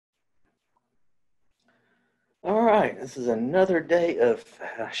All right, this is another day of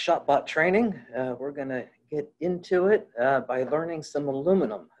ShopBot training. We're going to get into it by learning some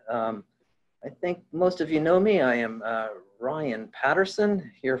aluminum. I think most of you know me. I am Ryan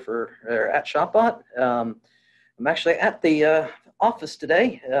Patterson here at ShopBot. I'm actually at the office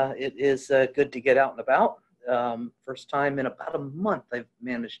today. It is good to get out and about. First time in about a month I've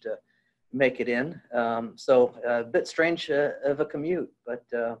managed to make it in. So a bit strange of a commute, but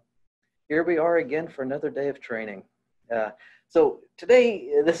here we are again for another day of training. So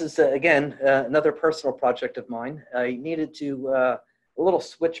today, this is again another personal project of mine. I needed a little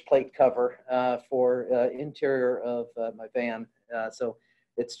switch plate cover for interior of my van. So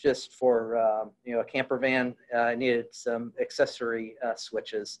it's just for a camper van. I needed some accessory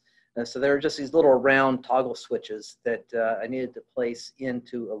switches. So there are just these little round toggle switches that I needed to place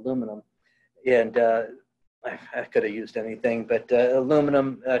into aluminum. And I could have used anything, but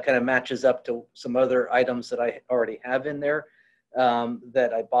aluminum kind of matches up to some other items that I already have in there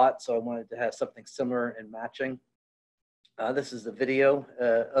that I bought. So I wanted to have something similar and matching. This is the video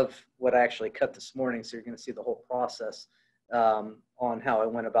of what I actually cut this morning. So you're going to see the whole process on how I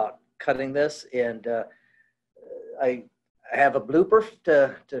went about cutting this. And I have a blooper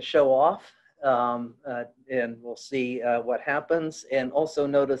to show off. And we'll see what happens. And also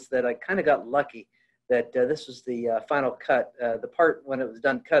notice that I kind of got lucky that this was the final cut. The part when it was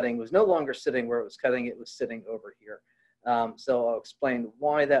done cutting was no longer sitting where it was cutting, it was sitting over here. So I'll explain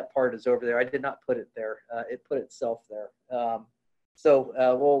why that part is over there. I did not put it there, it put itself there. So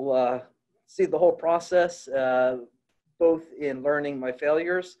we'll see the whole process, both in learning my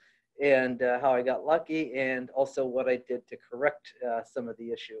failures and how I got lucky, and also what I did to correct some of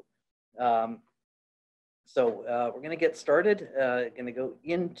the issue. So we're going to get started. Going to go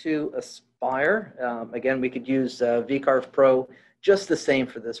into Aspire. Again, we could use VCarve Pro just the same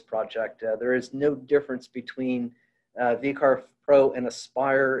for this project. There is no difference between VCarve Pro and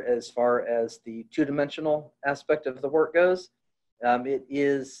Aspire as far as the two-dimensional aspect of the work goes. It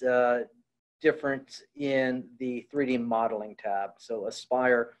is different in the 3D modeling tab. So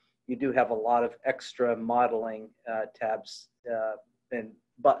Aspire, you do have a lot of extra modeling tabs and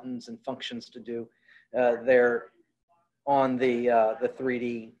buttons and functions to do. There on the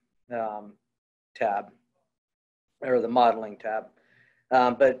 3D tab, or the modeling tab.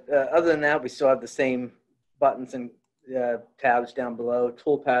 But other than that, we still have the same buttons and tabs down below.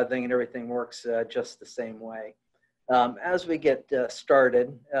 Tool pathing and everything works just the same way. As we get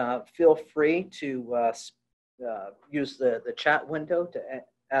started, feel free to use the chat window to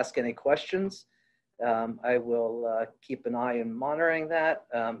ask any questions. I will keep an eye on monitoring that.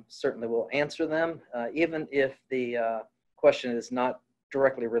 Certainly will answer them, even if the question is not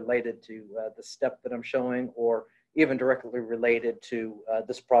directly related to the step that I'm showing, or even directly related to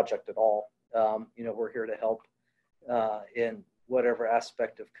this project at all. We're here to help in whatever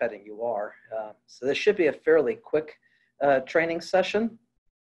aspect of cutting you are. So this should be a fairly quick training session,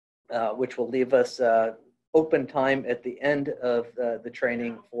 which will leave us open time at the end of the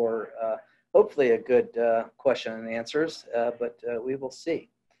training for hopefully a good question and answers, but we will see.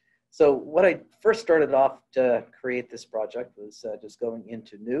 So what I first started off to create this project was just going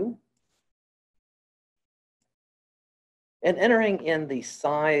into New and entering in the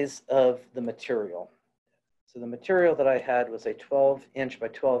size of the material. So the material that I had was a 12-inch by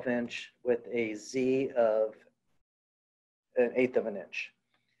 12-inch with a Z of 1/8 of an inch.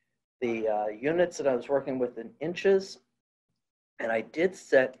 The units that I was working with in inches, and I did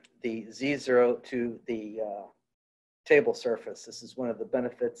set the Z0 to the table surface. This is one of the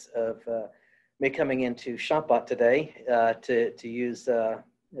benefits of me coming into ShopBot today to use the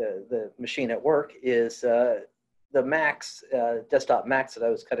machine at work is the Max, desktop Max that I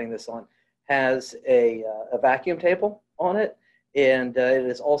was cutting this on has a vacuum table on it, and it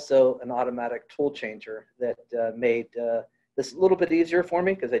is also an automatic tool changer that made this a little bit easier for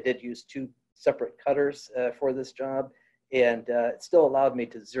me, because I did use 2 separate cutters for this job. And it still allowed me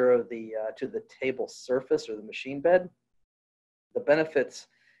to zero to the table surface or the machine bed. The benefits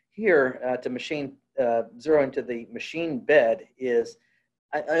here to zeroing to the machine bed is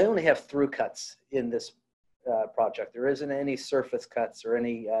I only have through cuts in this project. There isn't any surface cuts or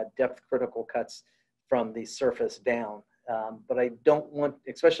any depth critical cuts from the surface down. But I don't want,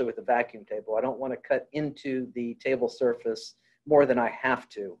 especially with the vacuum table, I don't want to cut into the table surface more than I have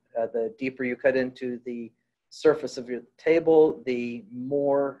to. The deeper you cut into the surface of your table, the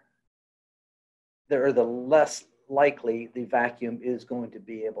less likely the vacuum is going to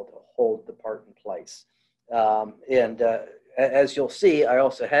be able to hold the part in place. As you'll see, I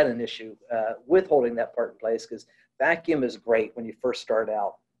also had an issue with holding that part in place, because vacuum is great when you first start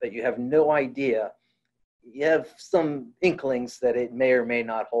out, but you have no idea you have some inklings that it may or may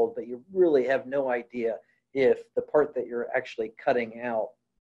not hold, but you really have no idea if the part that you're actually cutting out,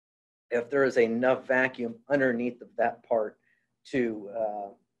 if there is enough vacuum underneath of that part to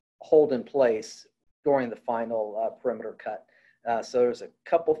hold in place during the final perimeter cut. So there's a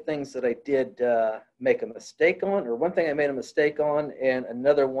couple things that I did make a mistake on, or one thing I made a mistake on, and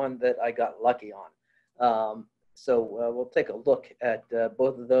another one that I got lucky on. So we'll take a look at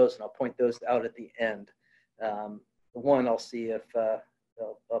both of those, and I'll point those out at the end. One, I'll see if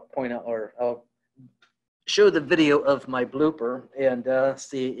I'll point out, or I'll show the video of my blooper and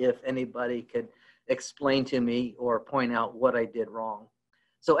see if anybody could explain to me or point out what I did wrong.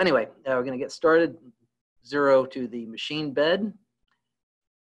 So anyway, we're going to get started. 0 to the machine bed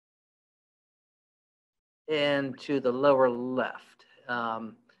and to the lower left.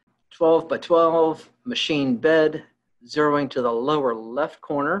 12 by 12 machine bed, zeroing to the lower left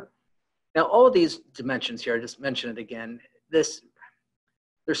corner. Now all of these dimensions here, I just mentioned it again, there's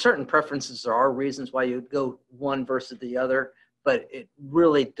certain preferences. There are reasons why you go one versus the other, but it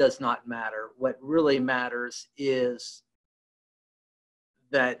really does not matter. What really matters is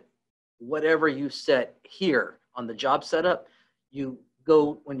that whatever you set here on the job setup,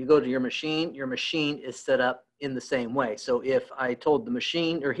 when you go to your machine is set up in the same way. So if I told the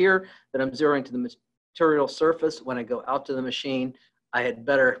machine or here that I'm zeroing to the material surface, when I go out to the machine, I had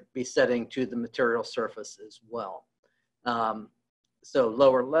better be setting to the material surface as well. So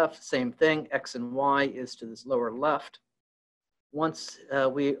lower left, same thing, X and Y is to this lower left. Once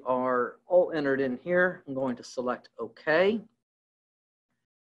we are all entered in here, I'm going to select OK.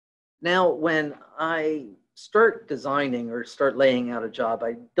 Now, when I start designing or start laying out a job,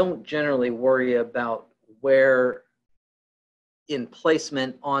 I don't generally worry about where in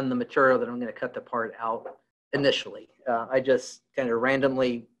placement on the material that I'm going to cut the part out initially. I just kind of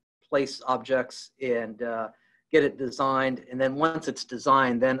randomly place objects and get it designed. And then once it's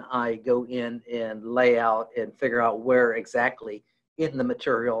designed, then I go in and lay out and figure out where exactly in the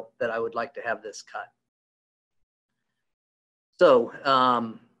material that I would like to have this cut. So,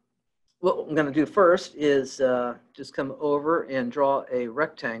 what I'm going to do first is just come over and draw a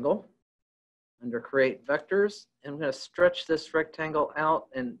rectangle under Create Vectors. And I'm going to stretch this rectangle out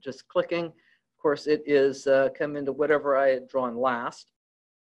and just clicking. Of course, it is come into whatever I had drawn last.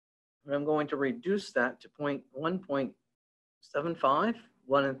 And I'm going to reduce that to 1.75,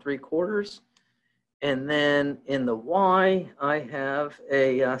 1 3/4. And then in the Y, I have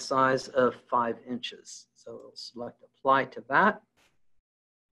a size of 5 inches. So we'll select Apply to that.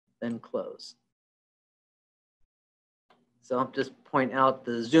 Then close. So I'll just point out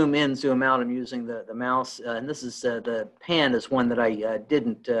the zoom in, zoom out. I'm using the mouse. And this is the pan is one that I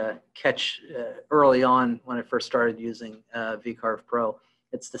didn't catch early on when I first started using VCarve Pro.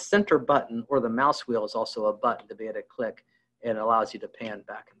 It's the center button, or the mouse wheel is also a button to be able to click, and it allows you to pan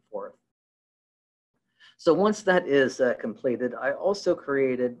back and forth. So once that is completed, I also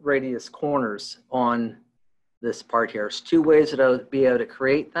created radius corners on this part here. There's 2 ways that I would be able to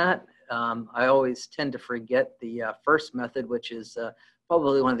create that. I always tend to forget the first method, which is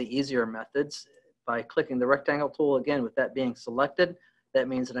probably one of the easier methods. By clicking the rectangle tool again, with that being selected, that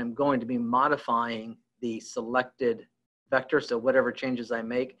means that I'm going to be modifying the selected vector. So whatever changes I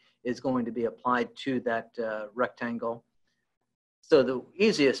make is going to be applied to that rectangle. So the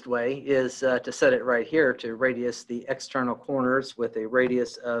easiest way is to set it right here to radius the external corners with a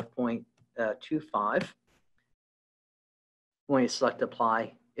radius of 0.25. When you select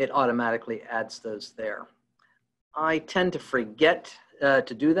Apply, it automatically adds those there. I tend to forget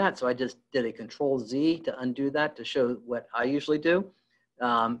to do that, so I just did a Control-Z to undo that to show what I usually do.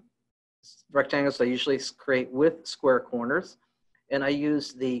 Rectangles I usually create with square corners, and I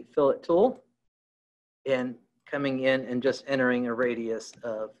use the Fillet tool and coming in and just entering a radius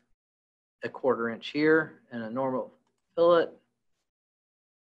of 1/4 inch here and a normal fillet.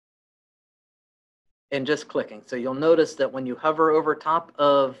 And just clicking. So you'll notice that when you hover over top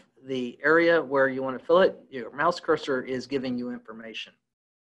of the area where you want to fillet, your mouse cursor is giving you information.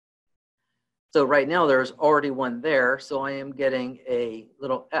 So right now there's already one there, so I am getting a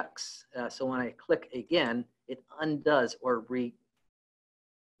little X. So when I click again, it undoes or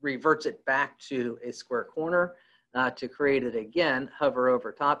reverts it back to a square corner. To create it again, hover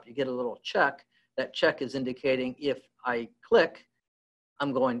over top, you get a little check. That check is indicating if I click,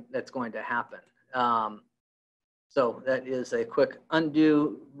 that's going to happen. So that is a quick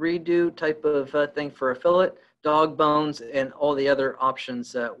undo, redo type of thing for a fillet. Dog bones and all the other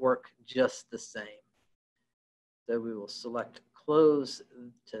options work just the same. So we will select close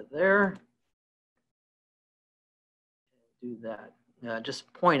to there. Do that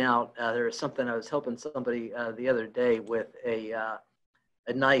just point out there is something. I was helping somebody the other day with a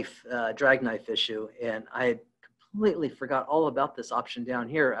knife, drag knife issue, and I had completely forgot all about this option down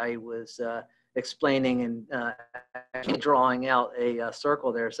here. I was explaining and drawing out a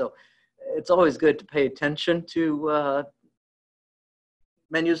circle there. So it's always good to pay attention to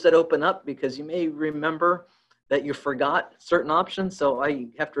menus that open up, because you may remember that you forgot certain options. So I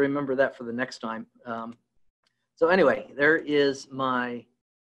have to remember that for the next time. So anyway, there is my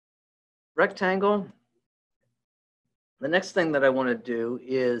rectangle. The next thing that I want to do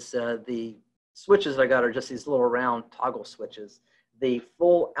is the switches I got are just these little round toggle switches. The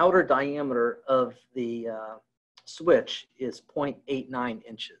full outer diameter of the switch is 0.89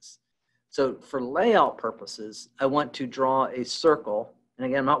 inches. So for layout purposes, I want to draw a circle. And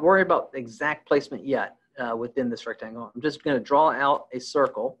again, I'm not worried about exact placement yet within this rectangle. I'm just going to draw out a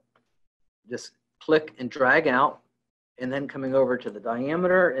circle. Just click and drag out, and then coming over to the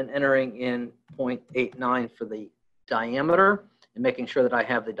diameter and entering in 0.89 for the diameter, and making sure that I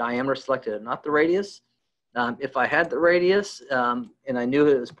have the diameter selected and not the radius. If I had the radius and I knew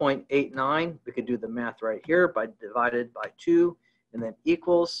it was 0.89, we could do the math right here by divided by 2 and then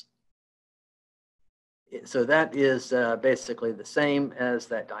equals. So that is basically the same as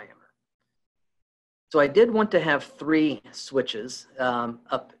that diameter. So I did want to have 3 switches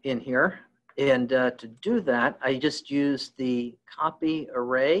up in here. And to do that, I just used the copy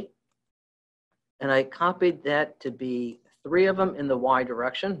array. And I copied that to be 3 of them in the Y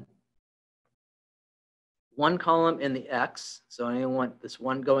direction, 1 column in the X. So I want this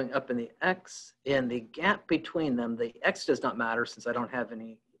one going up in the X, and the gap between them, the X does not matter since I don't have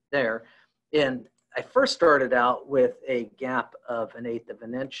any there. And I first started out with a gap of 1/8 of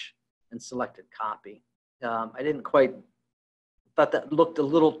an inch and selected copy. I didn't quite, thought that looked a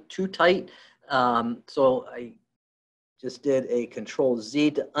little too tight. So I just did a Control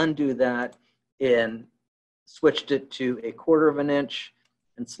Z to undo that and switched it to 1/4 of an inch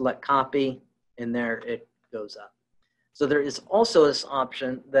and select copy, and there it goes up. So there is also this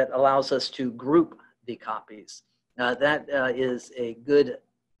option that allows us to group the copies. That is a good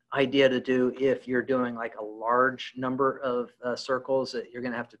idea to do if you're doing like a large number of circles that you're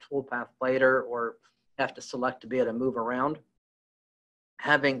going to have to toolpath later or have to select to be able to move around.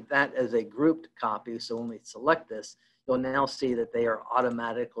 Having that as a grouped copy, so when we select this, you'll now see that they are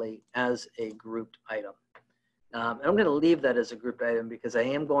automatically as a grouped item. I'm going to leave that as a grouped item because I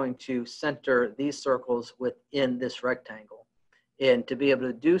am going to center these circles within this rectangle. And to be able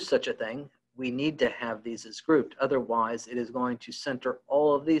to do such a thing, we need to have these as grouped. Otherwise, it is going to center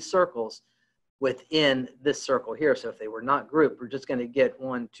all of these circles within this circle here. So if they were not grouped, we're just going to get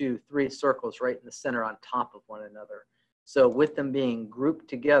 1, 2, 3 circles right in the center on top of one another. So with them being grouped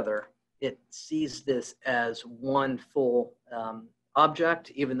together, it sees this as one full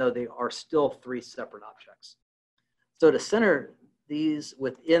object, even though they are still 3 separate objects. So to center these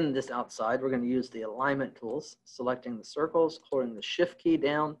within this outside, we're going to use the alignment tools, selecting the circles, holding the Shift key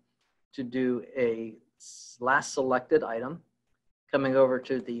down to do a last selected item, coming over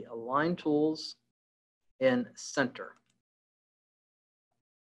to the Align tools and Center.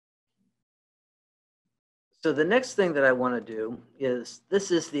 So the next thing that I want to do is, this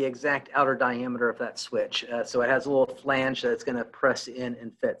is the exact outer diameter of that switch. So it has a little flange that's going to press in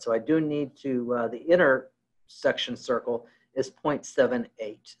and fit. So I do need to, the inner section circle is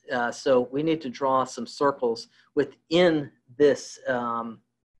 0.78. So we need to draw some circles within this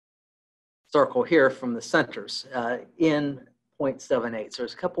circle here from the centers in 0.78. So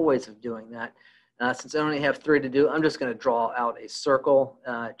there's a couple ways of doing that. Since I only have 3 to do, I'm just going to draw out a circle,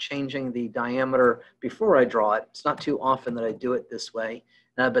 changing the diameter before I draw it. It's not too often that I do it this way.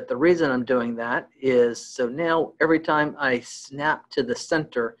 But the reason I'm doing that is, so now every time I snap to the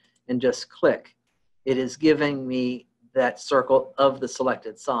center and just click, it is giving me that circle of the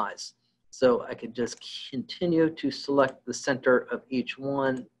selected size. So I could just continue to select the center of each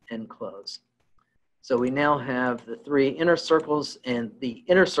one and close. So we now have the 3 inner circles, and the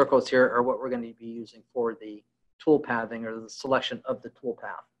inner circles here are what we're going to be using for the tool pathing or the selection of the tool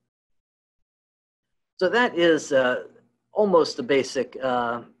path. So that is almost the basic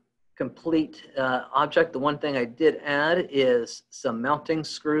complete object. The one thing I did add is some mounting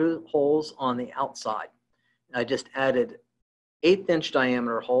screw holes on the outside. I just added 1/8 inch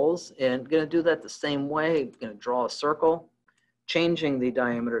diameter holes, and I'm going to do that the same way. I'm going to draw a circle, changing the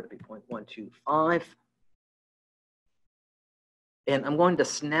diameter to be 0.125. And I'm going to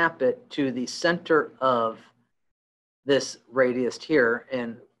snap it to the center of this radius here.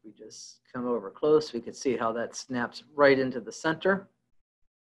 And if we just come over close, we can see how that snaps right into the center.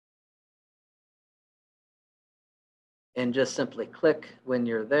 and just simply click when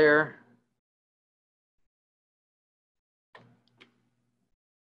you're there.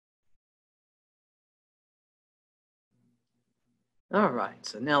 All right,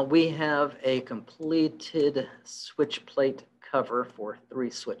 so now we have a completed switch plate cover for 3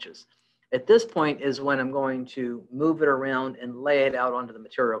 switches. At this point is when I'm going to move it around and lay it out onto the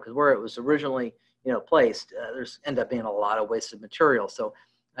material, because where it was originally placed, there's end up being a lot of wasted material. So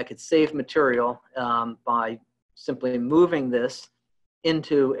I could save material by simply moving this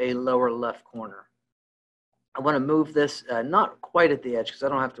into a lower left corner. I want to move this not quite at the edge, because I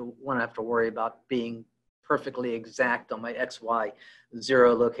don't have to worry about being perfectly exact on my XY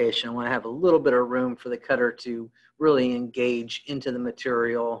 0 location. I want to have a little bit of room for the cutter to really engage into the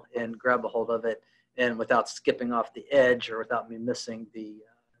material and grab a hold of it, and without skipping off the edge or without me missing the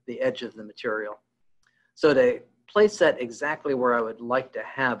edge of the material. So to place that exactly where I would like to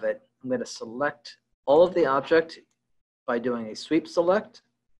have it, I'm going to select all of the object by doing a sweep select,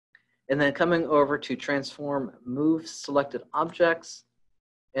 and then coming over to transform move selected objects,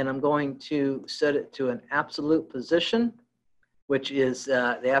 and I'm going to set it to an absolute position, which is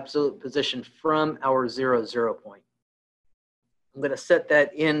the absolute position from our 0, 0 point. I'm going to set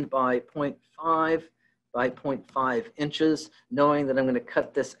that in by 0.5 by 0.5 inches, knowing that I'm going to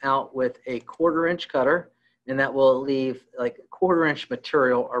cut this out with a 1/4 inch cutter, and that will leave like a 1/4 inch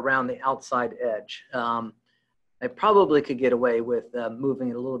material around the outside edge. I probably could get away with moving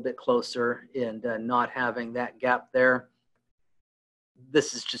it a little bit closer and not having that gap there.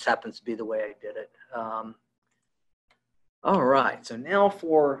 This just happens to be the way I did it. All right, so now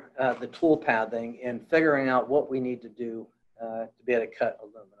for the tool pathing and figuring out what we need to do to be able to cut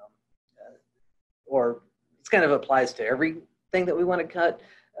aluminum. Or this kind of applies to everything that we want to cut.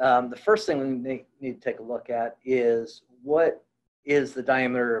 The first thing we need to take a look at is, what is the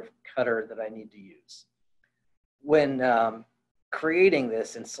diameter of cutter that I need to use? When creating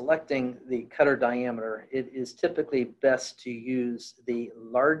this and selecting the cutter diameter, it is typically best to use the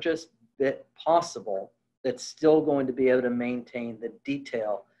largest bit possible that's still going to be able to maintain the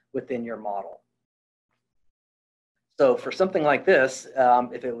detail within your model. So for something like this,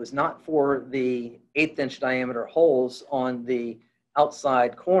 if it was not for the 1/8 inch diameter holes on the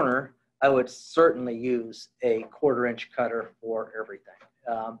outside corner, I would certainly use a 1/4 inch cutter for everything.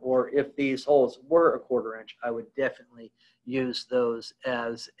 Or if these holes were a 1/4 inch, I would definitely use those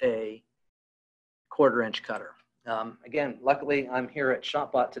as a 1/4 inch cutter. Again, luckily I'm here at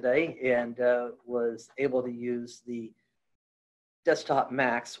ShopBot today and was able to use the Desktop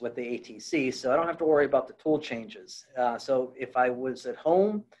Max with the ATC, so I don't have to worry about the tool changes. So if I was at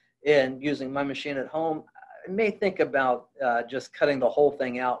home and using my machine at home, I may think about just cutting the whole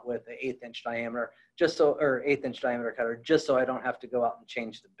thing out with an 1/8 inch diameter, or 1/8 inch diameter cutter, just so I don't have to go out and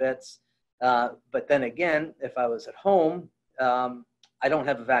change the bits. But then again, if I was at home, I don't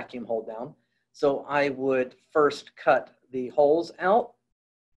have a vacuum hold down, so I would first cut the holes out,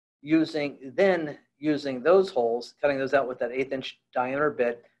 using those holes, cutting those out with that 1/8 inch diameter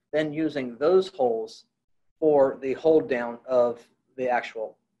bit, then using those holes for the hold down of the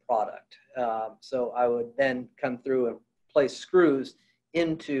actual product. So I would then come through and place screws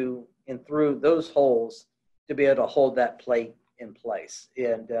into and through those holes to be able to hold that plate in place.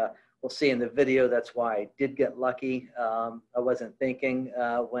 And we'll see in the video, that's why I did get lucky. I wasn't thinking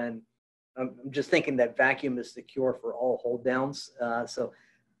I'm just thinking that vacuum is the cure for all hold downs. So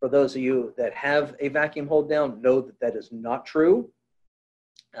for those of you that have a vacuum hold down, know that that is not true.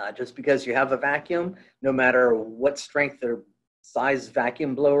 Just because you have a vacuum, no matter what strength or size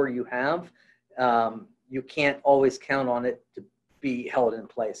vacuum blower you have, you can't always count on it to be held in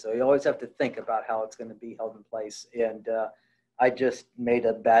place. So you always have to think about how it's going to be held in place. And I just made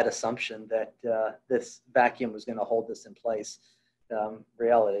a bad assumption that this vacuum was going to hold this in place.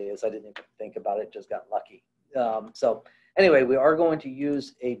 Reality is I didn't even think about it, just got lucky. So anyway, we are going to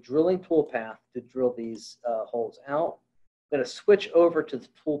use a drilling tool path to drill these holes out. I'm going to switch over to the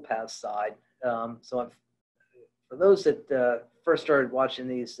tool path side. For those that first started watching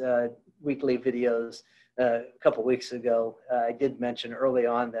these weekly videos a couple weeks ago, I did mention early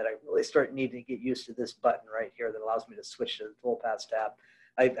on that I really start needing to get used to this button right here that allows me to switch to the toolpaths tab.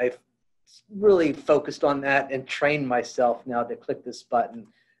 I've really focused on that and trained myself now to click this button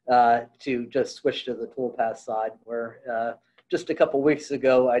to just switch to the toolpath side, where just a couple weeks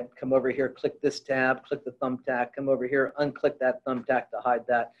ago, I'd come over here, click this tab, click the thumbtack, come over here, unclick that thumbtack to hide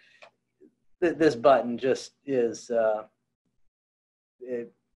that. This button just is,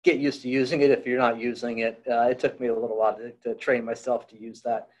 get used to using it if you're not using it. It took me a little while to train myself to use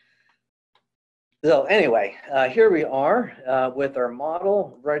that. So anyway, here we are with our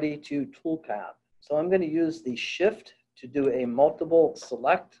model ready to toolpath. So I'm going to use the Shift to do a multiple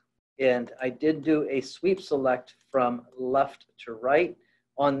select, and I did do a sweep select from left to right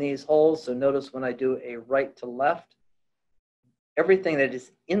on these holes. So notice when I do a right to left, everything that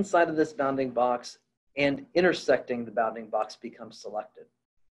is inside of this bounding box and intersecting the bounding box becomes selected.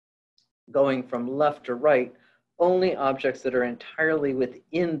 Going from left to right, only objects that are entirely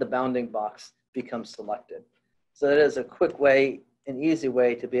within the bounding box become selected. So that is a quick way, an easy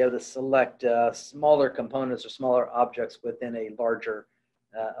way to be able to select smaller components or smaller objects within a larger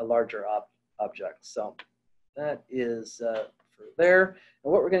object. So that is for there.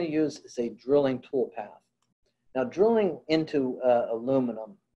 And what we're going to use is a drilling tool path. Now, drilling into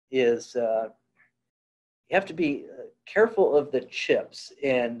aluminum is, you have to be careful of the chips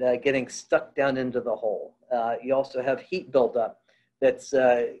and getting stuck down into the hole. You also have heat buildup that's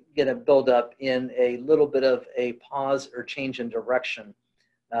going to build up in a little bit of a pause or change in direction.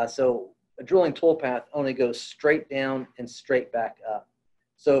 So a drilling tool path only goes straight down and straight back up.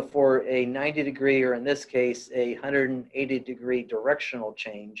 So for a 90-degree, or in this case, a 180-degree directional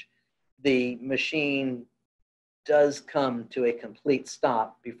change, the machine does come to a complete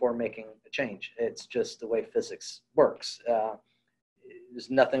stop before making a change. It's just the way physics works. There's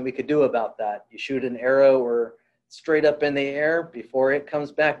nothing we could do about that. You shoot an arrow or straight up in the air, before it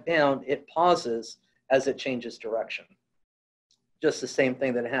comes back down, it pauses as it changes direction. Just the same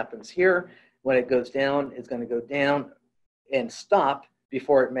thing that happens here. When it goes down, it's going to go down and stop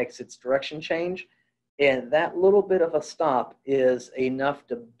before it makes its direction change. And that little bit of a stop is enough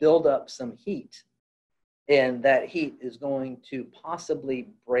to build up some heat. And that heat is going to possibly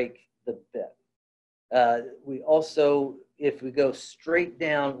break the bit. We also, if we go straight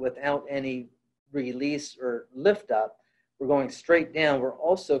down without any release or lift up, we're going straight down, we're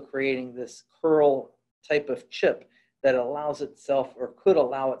also creating this curl type of chip that allows itself, or could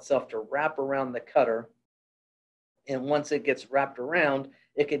allow itself, to wrap around the cutter. And once it gets wrapped around,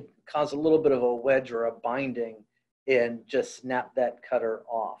 it could cause a little bit of a wedge or a binding and just snap that cutter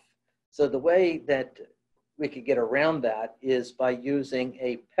off. So the way that we could get around that is by using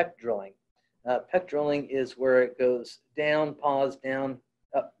a peck drilling. Peck drilling is where it goes down, pause, down,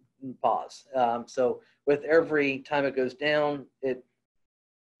 up, and pause. So with every time it goes down, it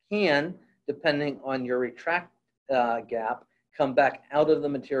can, depending on your retract gap, come back out of the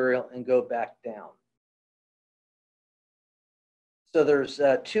material and go back down. So there's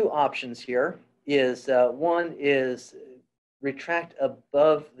two options here. One is retract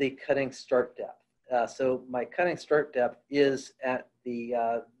above the cutting start depth. So my cutting start depth is at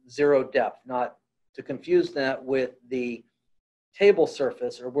the 0 depth, not to confuse that with the table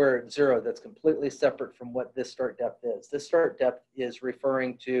surface, or where it's 0, that's completely separate from what this start depth is. This start depth is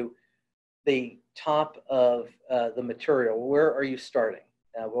referring to the top of the material. Where are you starting?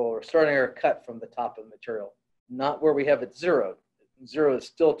 Well, we're starting our cut from the top of the material, not where we have it 0. 0 is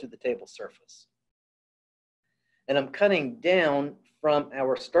still to the table surface. And I'm cutting down from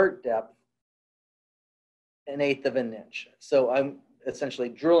our start depth 1/8 of an inch. So I'm essentially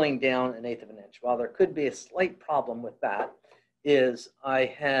drilling down 1/8 of an inch. While there could be a slight problem with that, is I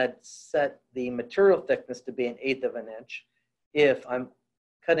had set the material thickness to be 1/8 of an inch. If I'm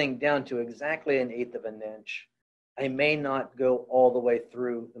cutting down to exactly 1/8 of an inch, I may not go all the way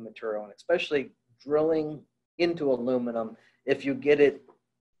through the material. And especially drilling into aluminum, if you get it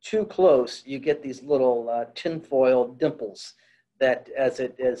too close, you get these little tinfoil dimples that as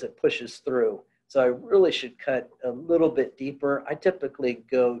it pushes through. So I really should cut a little bit deeper. I typically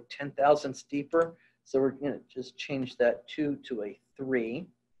go 10 thousandths deeper. So we're going to just change that 2 to a 3.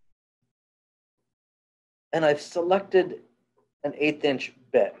 And I've selected an 1/8 inch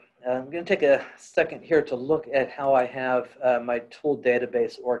bit. I'm going to take a second here to look at how I have my tool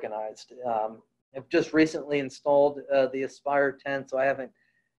database organized. I've just recently installed the Aspire 10, so I haven't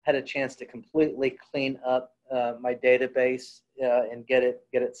had a chance to completely clean up my database and get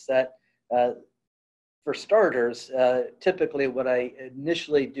it set. For starters, typically what I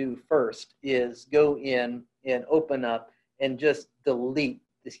initially do first is go in and open up and just delete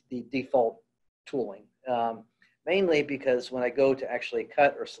the default tooling. Mainly because when I go to actually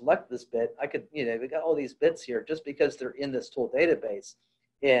cut or select this bit, I could, we got all these bits here just because they're in this tool database,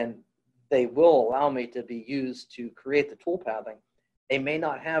 and they will allow me to be used to create the tool pathing. They may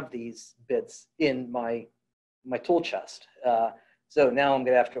not have these bits in my tool chest. So now I'm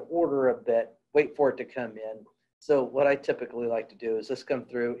going to have to order a bit, wait for it to come in. So what I typically like to do is just come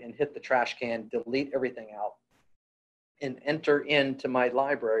through and hit the trash can, delete everything out, and enter into my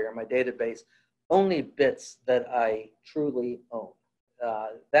library or my database only bits that I truly own.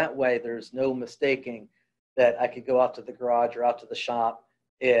 That way there's no mistaking that I could go out to the garage or out to the shop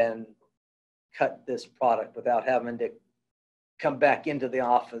and cut this product without having to come back into the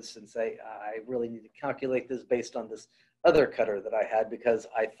office and say, I really need to calculate this based on this other cutter that I had because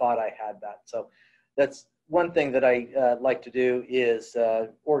I thought I had that. So that's one thing that I like to do is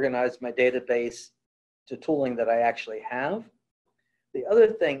organize my database to tooling that I actually have. The other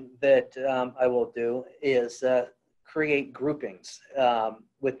thing that I will do is create groupings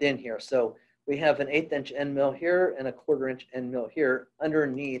within here. So we have an 1/8 inch end mill here and a 1/4 inch end mill here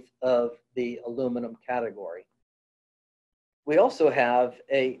underneath of the aluminum category. We also have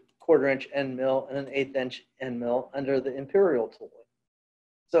a 1/4 inch end mill and an 1/8 inch end mill under the imperial tooling.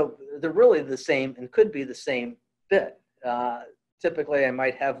 So they're really the same and could be the same bit. Typically, I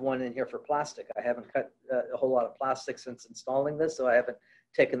might have one in here for plastic. I haven't cut a whole lot of plastic since installing this, so I haven't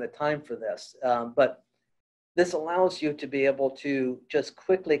taken the time for this. But this allows you to be able to just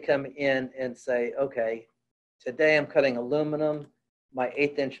quickly come in and say, okay, today I'm cutting aluminum. My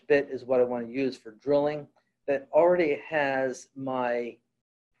 1/8 inch bit is what I want to use for drilling. That already has my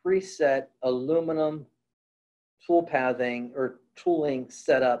preset aluminum tool pathing or tooling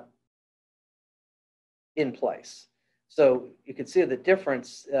set up in place. So you can see the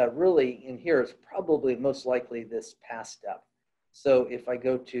difference really in here is probably most likely this pass depth. So if I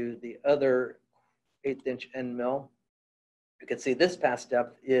go to the other 1/8 inch end mill, you can see this pass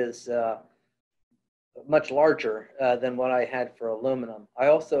depth is much larger than what I had for aluminum. I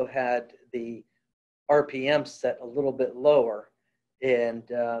also had the RPM set a little bit lower and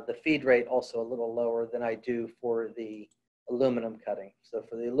the feed rate also a little lower than I do for the aluminum cutting. So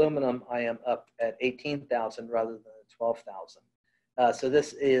for the aluminum, I am up at 18,000 rather than 12,000. So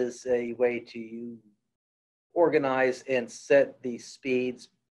this is a way to organize and set the speeds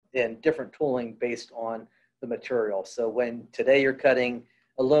and different tooling based on the material. So when today you're cutting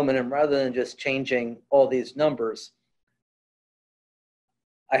aluminum, rather than just changing all these numbers,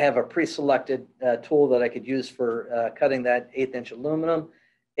 I have a pre-selected tool that I could use for cutting that 1/8 inch aluminum.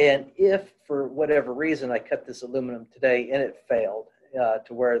 And if for whatever reason I cut this aluminum today and it failed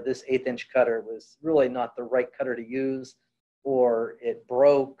to where this 1/8 inch cutter was really not the right cutter to use, or it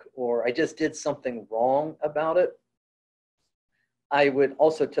broke, or I just did something wrong about it, I would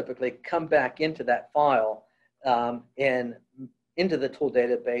also typically come back into that file and into the tool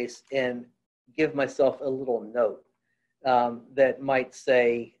database and give myself a little note that might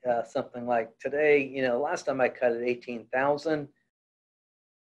say something like, today, last time I cut at 18,000,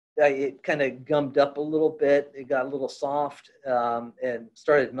 it kind of gummed up a little bit. It got a little soft and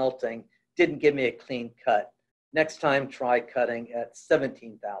started melting. Didn't give me a clean cut. Next time, try cutting at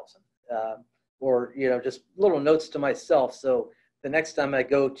 17,000. Or, just little notes to myself. So the next time I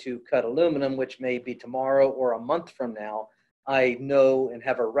go to cut aluminum, which may be tomorrow or a month from now, I know and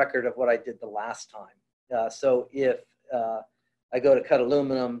have a record of what I did the last time. So if I go to cut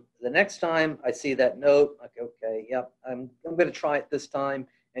aluminum the next time, I see that note, like, okay, yep, I'm going to try it this time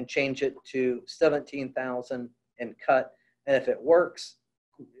and change it to 17,000 and cut. And if it works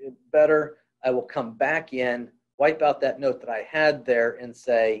better, I will come back in, wipe out that note that I had there and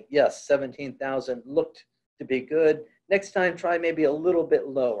say, yes, 17,000 looked to be good. Next time, try maybe a little bit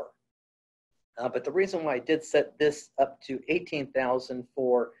lower. But the reason why I did set this up to 18,000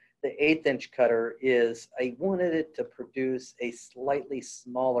 for the 1/8 inch cutter is I wanted it to produce a slightly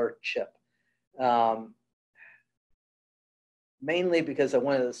smaller chip. Mainly because I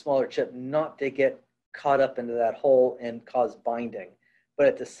wanted the smaller chip not to get caught up into that hole and cause binding. But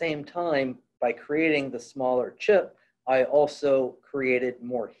at the same time, by creating the smaller chip, I also created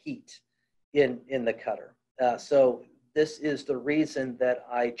more heat in the cutter. So this is the reason that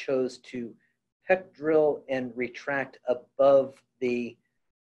I chose to peck drill and retract above the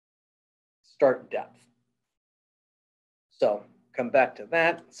start depth. So come back to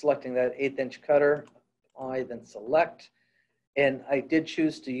that, selecting that 1/8 inch cutter, I then select. And I did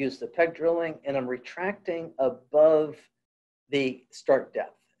choose to use the peg drilling, and I'm retracting above the start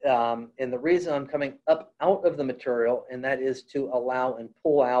depth. And the reason I'm coming up out of the material, and that is to allow and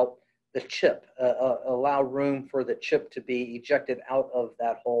pull out the chip, allow room for the chip to be ejected out of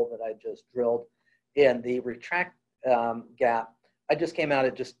that hole that I just drilled. And the retract gap, I just came out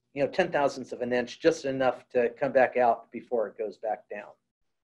at just 10,000ths of an inch, just enough to come back out before it goes back down.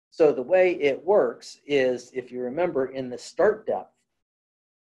 So the way it works is, if you remember, in the start depth,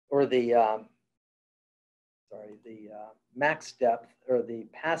 or the max depth or the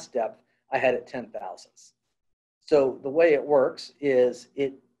pass depth, I had it 10,000ths. So the way it works is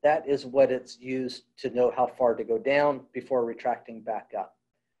that is what it's used to know how far to go down before retracting back up.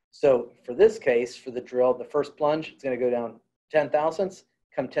 So for this case, for the drill, the first plunge, it's going to go down 10,000ths,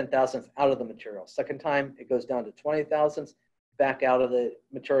 come 10,000ths out of the material. Second time, it goes down to 20,000ths, back out of the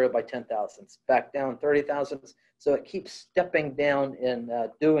material by 10 thousandths, back down 30 thousandths. So it keeps stepping down in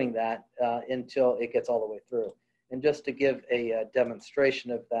doing that until it gets all the way through. And just to give a demonstration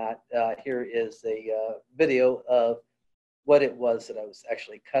of that, here is a video of what it was that I was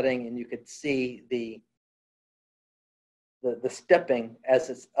actually cutting, and you could see the stepping as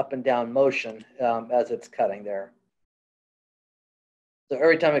it's up and down motion as it's cutting there. So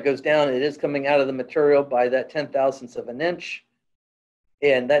every time it goes down, it is coming out of the material by that 10 thousandths of an inch,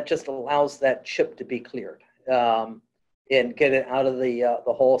 and that just allows that chip to be cleared and get it out of the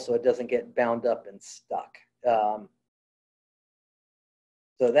hole so it doesn't get bound up and stuck.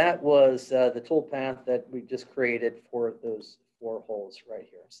 So that was the tool path that we just created for those 4 holes right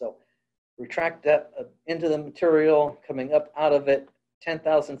here. So retract that into the material, coming up out of it, 10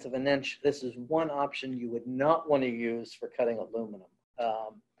 thousandths of an inch. This is one option you would not want to use for cutting aluminum.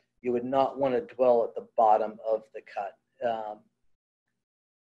 You would not want to dwell at the bottom of the cut.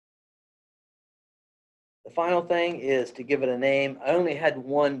 The final thing is to give it a name. I only had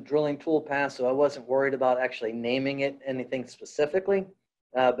one drilling tool path, so I wasn't worried about actually naming it anything specifically.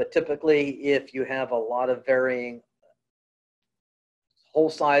 But typically, if you have a lot of varying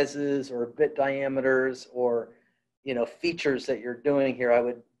hole sizes or bit diameters or features that you're doing here, I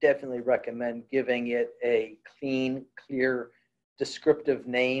would definitely recommend giving it a clean, clear, descriptive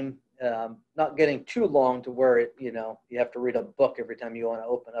name. Not getting too long to where you have to read a book every time you want to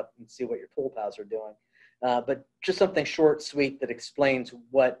open up and see what your tool paths are doing. But just something short, sweet that explains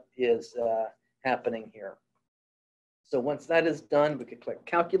what is happening here. So once that is done, we can click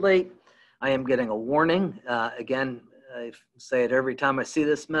calculate. I am getting a warning. Again, I say it every time I see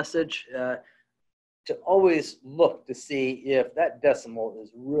this message, to always look to see if that decimal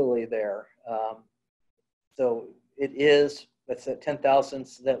is really there. So it is, that's at 10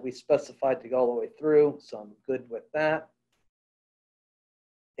 thousandths that we specified to go all the way through. So I'm good with that.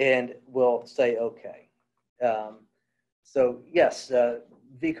 And we'll say okay. So yes,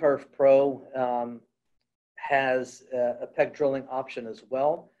 VCarve Pro has a peg drilling option as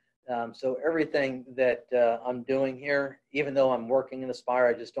well. So everything that I'm doing here, even though I'm working in Aspire,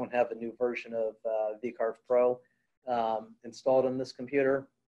 I just don't have a new version of VCarve Pro installed on this computer.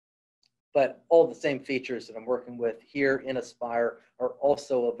 But all the same features that I'm working with here in Aspire are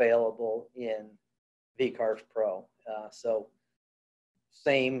also available in VCarve Pro. So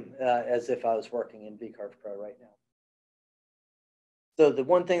same as if I was working in VCarve Pro right now. So the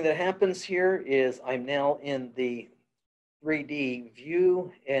one thing that happens here is I'm now in the 3D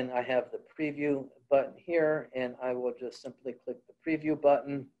view, and I have the preview button here, and I will just simply click the preview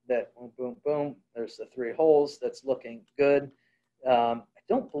button. That boom, boom, boom. There's the 3 holes. That's looking good. I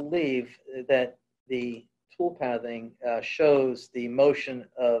don't believe that the tool pathing shows the motion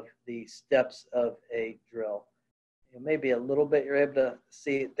of the steps of a drill. Maybe a little bit you're able to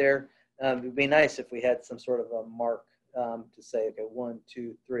see it there. It would be nice if we had some sort of a mark to say, okay, 1,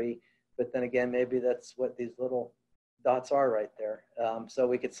 2, 3. But then again, maybe that's what these little dots are right there. So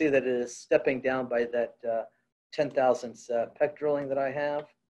we could see that it is stepping down by that 10 thousandths pec drilling that I have.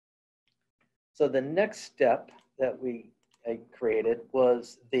 So the next step that I created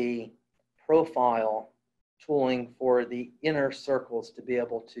was the profile tooling for the inner circles to be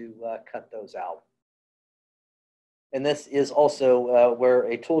able to cut those out. And this is also where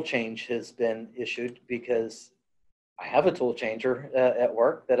a tool change has been issued, because I have a tool changer at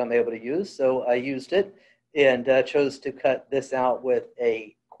work that I'm able to use. So I used it and chose to cut this out with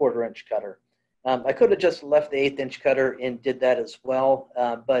a 1/4 inch cutter. I could have just left the 1/8 inch cutter and did that as well.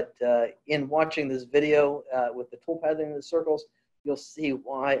 But in watching this video with the tool pathing in the circles, you'll see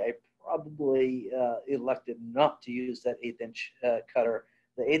why I probably elected not to use that 1/8 inch cutter.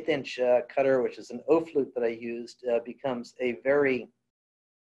 The 1/8 inch cutter, which is an O-flute that I used, becomes a very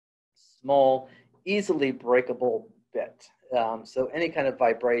small, easily breakable bit. So any kind of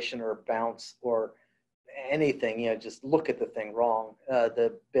vibration or bounce or anything, just look at the thing wrong,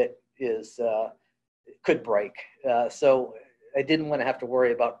 the bit is could break. So I didn't want to have to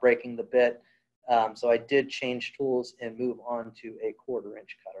worry about breaking the bit. So I did change tools and move on to a 1/4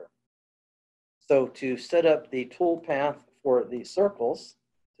 inch cutter. So to set up the tool path for the circles,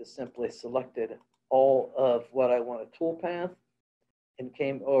 just simply selected all of what I want a tool path and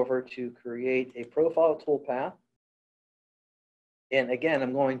came over to create a profile tool path. And again,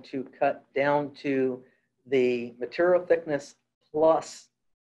 I'm going to cut down to the material thickness plus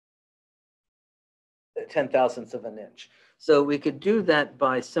 10 thousandths of an inch. So we could do that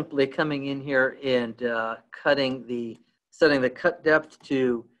by simply coming in here and setting the cut depth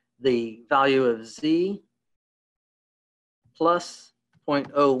to the value of Z plus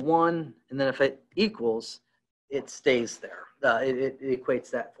 0.01, and then if it equals, it stays there. it equates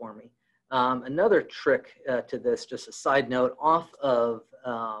that for me. Another trick to this, just a side note, off of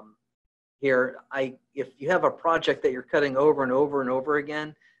here, if you have a project that you're cutting over and over and over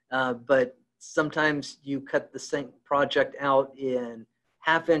again, but sometimes you cut the same project out in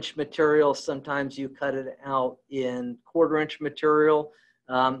half-inch material, sometimes you cut it out in quarter-inch material.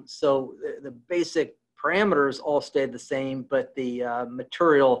 So the basic parameters all stayed the same, but the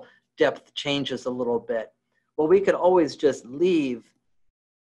material depth changes a little bit. Well, we could always just leave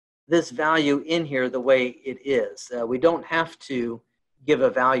this value in here the way it is. We don't have to give a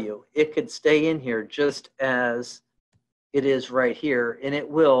value. It could stay in here just as it is right here, and it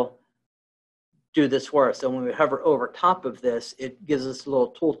will do this for us. So when we hover over top of this, it gives us a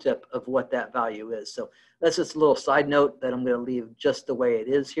little tooltip of what that value is. So that's just a little side note that I'm going to leave just the way it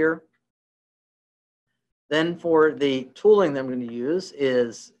is here. Then for the tooling that I'm going to use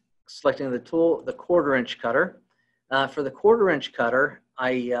is selecting the tool, the quarter-inch cutter. For the quarter-inch cutter,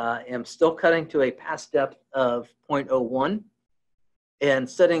 I am still cutting to a pass depth of 0.01 and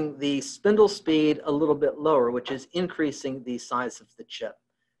setting the spindle speed a little bit lower, which is increasing the size of the chip.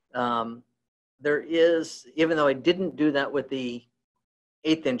 There is, even though I didn't do that with the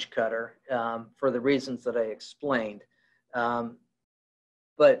 1/8" cutter for the reasons that I explained,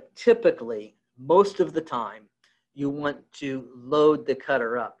 but typically, most of the time, you want to load the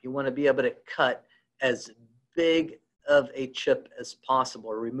cutter up. You want to be able to cut as big of a chip as possible,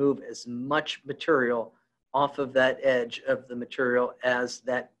 or remove as much material off of that edge of the material as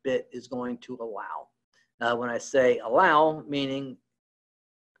that bit is going to allow. When I say allow, meaning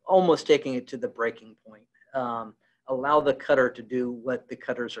almost taking it to the breaking point. Allow the cutter to do what the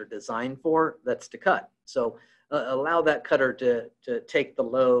cutters are designed for, that's to cut. So allow that cutter to take the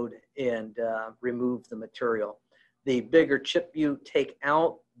load and remove the material. The bigger chip you take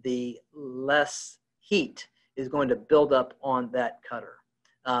out, the less heat is going to build up on that cutter.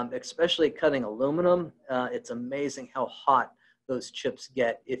 Especially cutting aluminum, it's amazing how hot those chips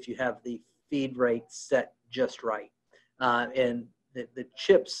get if you have the feed rate set just right. And the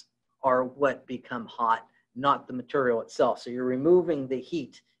chips are what become hot, not the material itself. So you're removing the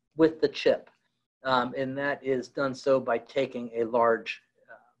heat with the chip. And that is done so by taking a large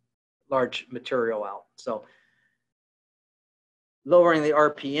material out. So lowering the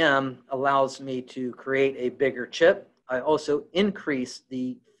RPM allows me to create a bigger chip. I also increase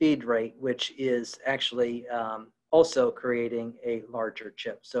the feed rate, which is actually also creating a larger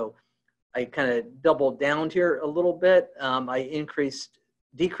chip. So I kind of doubled down here a little bit. I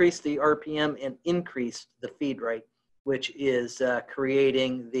decreased the RPM and increased the feed rate, which is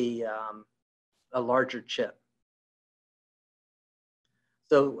creating a larger chip.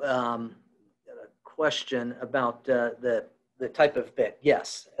 So a question about the type of bit.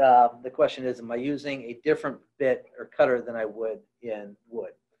 Yes, the question is, am I using a different bit or cutter than I would in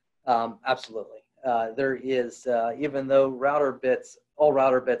wood? Absolutely. There is, even though all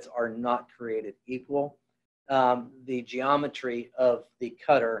router bits are not created equal, the geometry of the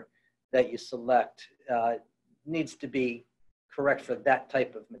cutter that you select needs to be correct for that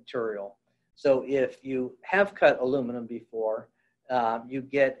type of material. So if you have cut aluminum before, you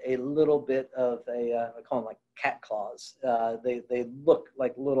get a little bit of I call them like cat claws. They look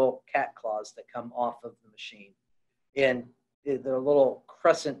like little cat claws that come off of the machine. And they're little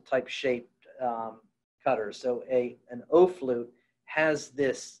crescent type shaped cutters. So an O-flute has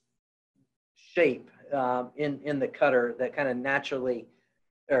this shape in the cutter that kind of naturally,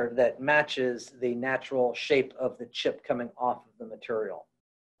 or that matches the natural shape of the chip coming off of the material.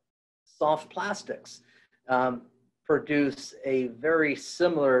 Soft plastics produce a very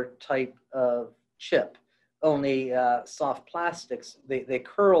similar type of chip, only soft plastics, they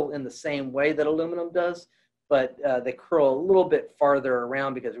curl in the same way that aluminum does, but they curl a little bit farther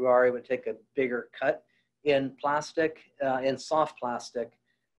around because we are able to take a bigger cut in plastic, in soft plastic,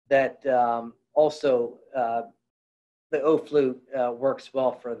 that also the O-flute works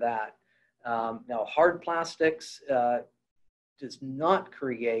well for that. Now, hard plastics does not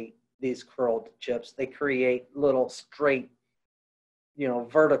create these curled chips. They create little straight,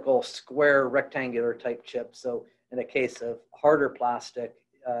 vertical, square, rectangular type chips. So in the case of harder plastic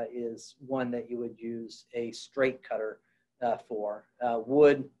is one that you would use a straight cutter for.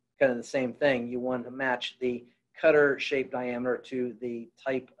 Wood, kind of the same thing. You want to match the cutter shape diameter to the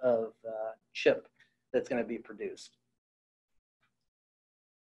type of chip that's going to be produced.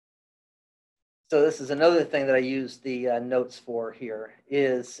 So this is another thing that I use the notes for here,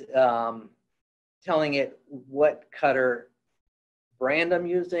 is telling it what cutter brand I'm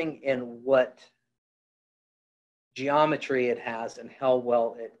using and what geometry it has and how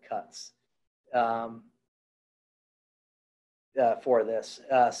well it cuts. for this.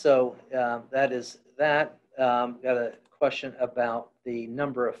 That is that. Got a question about the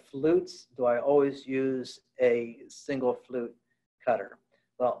number of flutes. Do I always use a single flute cutter?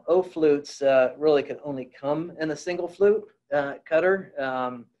 Well, O flutes really can only come in a single flute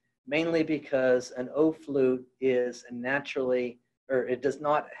cutter, mainly because an O flute is naturally, or it does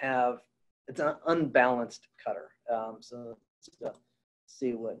not have, it's an unbalanced cutter. So let's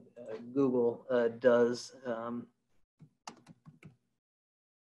see what Google does.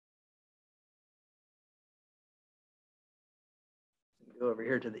 Go over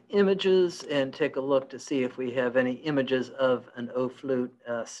here to the images and take a look to see if we have any images of an O flute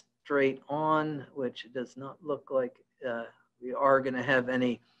straight on, which does not look like we are going to have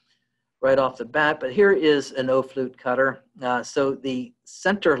any right off the bat. But here is an O flute cutter. So the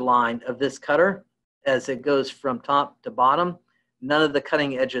center line of this cutter, as it goes from top to bottom, none of the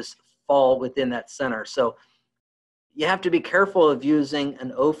cutting edges fall within that center. So you have to be careful of using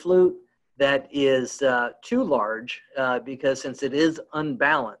an O flute that is too large because since it is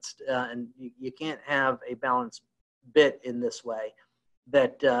unbalanced and you can't have a balanced bit in this way,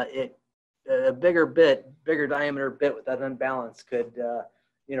 that a bigger diameter bit with that unbalance could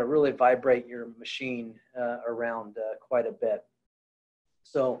really vibrate your machine around quite a bit.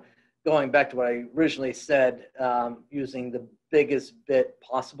 So going back to what I originally said, using the biggest bit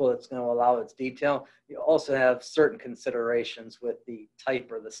possible that's going to allow its detail, you also have certain considerations with the type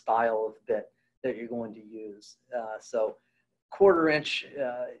or the style of bit that you're going to use. So 1/4 inch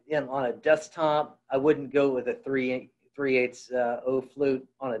on a desktop, I wouldn't go with a 3/8 O flute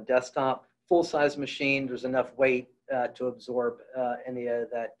on a desktop. Full-size machine, there's enough weight to absorb any of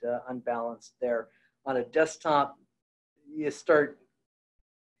that unbalance there. On a desktop, you start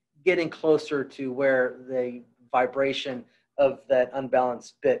getting closer to where the vibration of that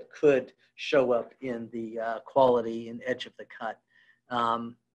unbalanced bit could show up in the quality and edge of the cut.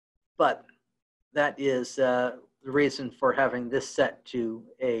 But that is the reason for having this set to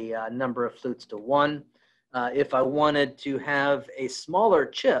a number of flutes to 1. If I wanted to have a smaller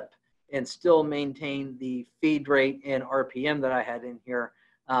chip and still maintain the feed rate and RPM that I had in here,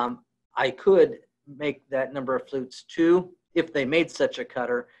 I could make that number of flutes 2 if they made such a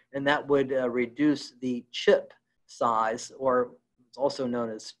cutter, and that would reduce the chip size, or it's also known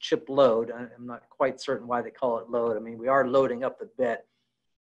as chip load. I'm not quite certain why they call it load. I mean, we are loading up the bit,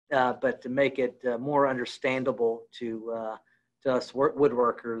 but to make it more understandable to us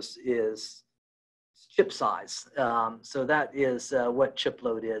woodworkers is chip size. So that is what chip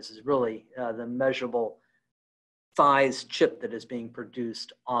load is really the measurable size chip that is being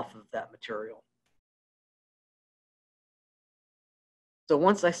produced off of that material. So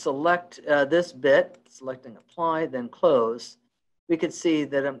once I select this bit, selecting apply, then close, we can see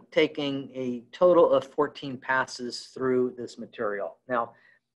that I'm taking a total of 14 passes through this material. Now,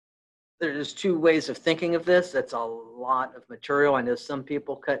 there's 2 ways of thinking of this. That's a lot of material. I know some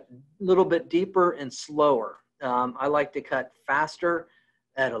people cut a little bit deeper and slower. I like to cut faster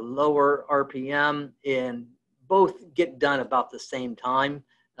at a lower RPM, and both get done about the same time.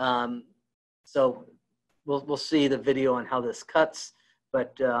 So we'll see the video on how this cuts.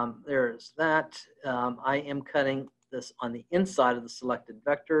 But there's that. I am cutting this on the inside of the selected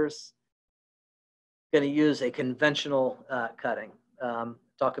vectors. Going to use a conventional cutting.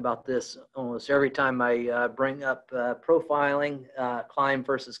 Talk about this almost every time I bring up profiling, climb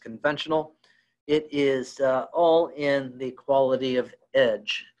versus conventional. It is all in the quality of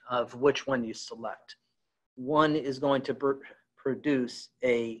edge of which one you select. One is going to produce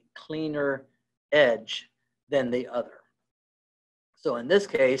a cleaner edge than the other. So in this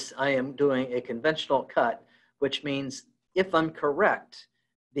case, I am doing a conventional cut, which means if I'm correct,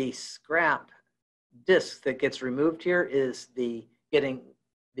 the scrap disc that gets removed here is getting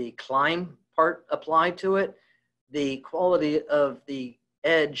the climb part applied to it. The quality of the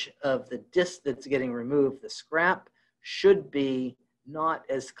edge of the disc that's getting removed, the scrap, should be not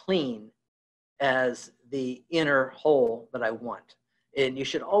as clean as the inner hole that I want. And you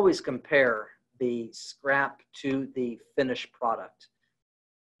should always compare the scrap to the finished product.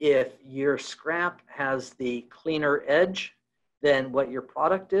 If your scrap has the cleaner edge than what your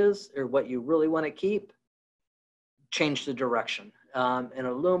product is, or what you really want to keep, change the direction. In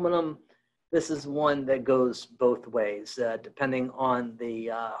aluminum, this is one that goes both ways, depending on the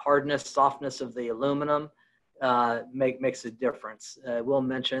hardness, softness of the aluminum, makes a difference. We'll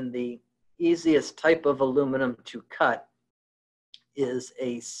mention the easiest type of aluminum to cut is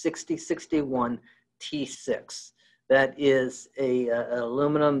a 6061 T6. That is an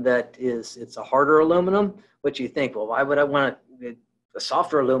aluminum that it's a harder aluminum, which you think, well, why would I want to the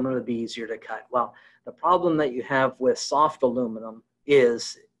softer aluminum would be easier to cut. Well, the problem that you have with soft aluminum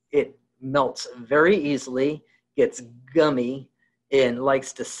is it melts very easily, gets gummy, and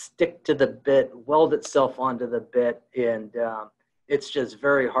likes to stick to the bit, weld itself onto the bit, and it's just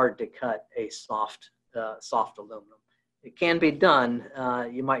very hard to cut a soft aluminum. It can be done.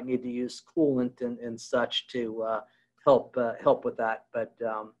 You might need to use coolant and such to help with that, but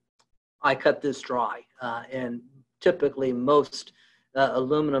I cut this dry, and typically most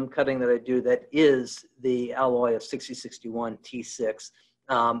aluminum cutting that I do that is the alloy of 6061 T6.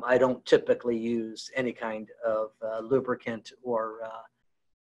 I don't typically use any kind of lubricant or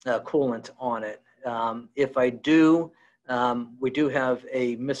coolant on it. If I do, we do have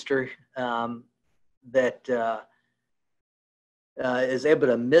a mister that is able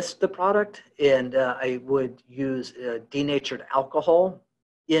to mist the product, and I would use denatured alcohol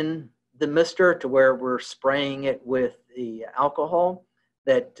in the mister to where we're spraying it with the alcohol.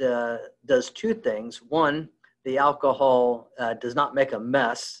 That does two things. One, the alcohol does not make a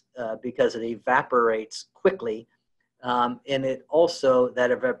mess because it evaporates quickly. And it also, that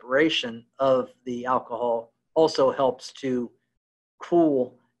evaporation of the alcohol also helps to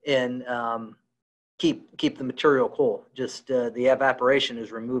cool and keep the material cool. Just the evaporation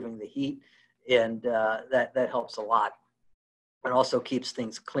is removing the heat, and that helps a lot. It also keeps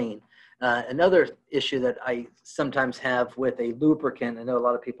things clean. Another issue that I sometimes have with a lubricant, I know a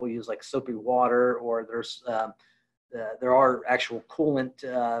lot of people use like soapy water, or there are actual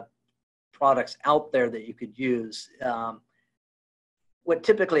coolant products out there that you could use. What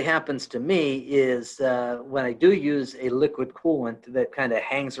typically happens to me is when I do use a liquid coolant that kind of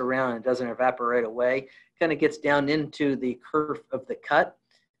hangs around and doesn't evaporate away, kind of gets down into the kerf of the cut,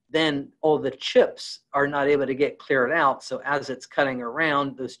 then all the chips are not able to get cleared out. So as it's cutting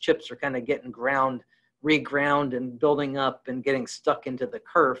around, those chips are kind of getting reground and building up and getting stuck into the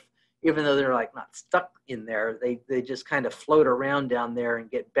kerf, even though they're like not stuck in there. They just kind of float around down there and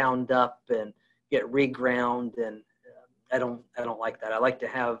get bound up and get reground, and I don't like that. I like to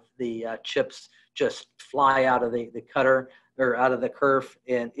have the chips just fly out of the cutter or out of the kerf.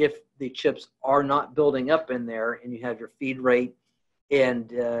 And if the chips are not building up in there and you have your feed rate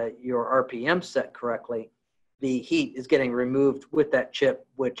and your RPM set correctly, the heat is getting removed with that chip,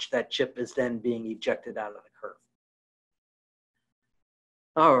 which that chip is then being ejected out of the kerf.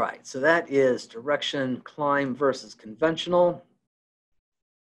 All right, so that is direction climb versus conventional.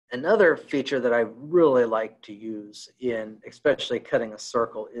 Another feature that I really like to use in especially cutting a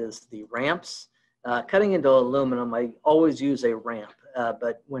circle is the ramps. Cutting into aluminum, I always use a ramp,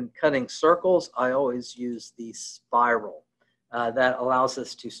 but when cutting circles, I always use the spiral. That allows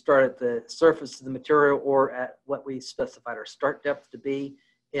us to start at the surface of the material or at what we specified our start depth to be,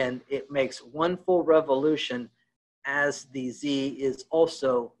 and it makes one full revolution as the Z is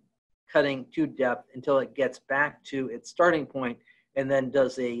also cutting to depth until it gets back to its starting point, and then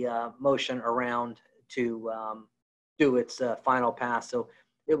does a motion around to do its final pass. So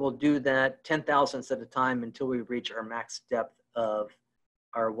it will do that 10 thousandths at a time until we reach our max depth of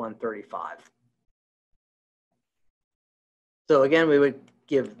our 135. So again, we would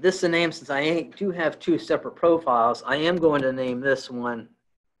give this a name. Since I do have two separate profiles, I am going to name this one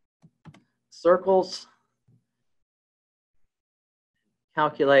circles.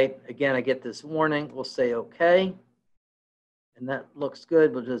 Calculate. Again, I get this warning. We'll say OK. And that looks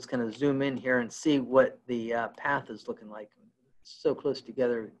good. We'll just kind of zoom in here and see what the path is looking like. It's so close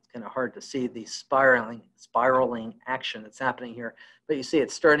together, it's kind of hard to see the spiraling action that's happening here. But you see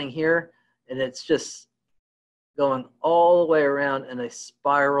it's starting here, and it's just going all the way around in a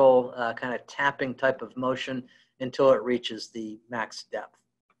spiral kind of tapping type of motion until it reaches the max depth.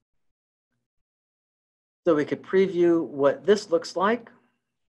 So we could preview what this looks like.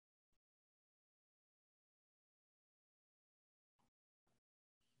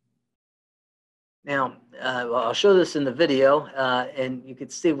 Now, well, I'll show this in the video, and you can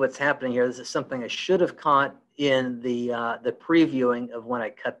see what's happening here. This is something I should have caught in the previewing of when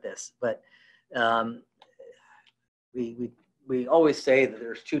I cut this, but we always say that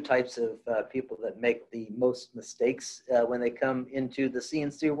there's two types of people that make the most mistakes when they come into the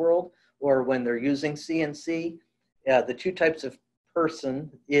CNC world or when they're using CNC. The two types of person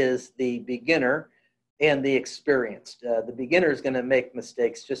is the beginner and the experienced. The beginner is going to make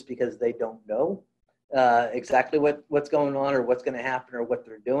mistakes just because they don't know exactly what's going on or what's going to happen or what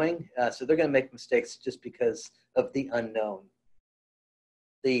they're doing. So they're going to make mistakes just because of the unknown.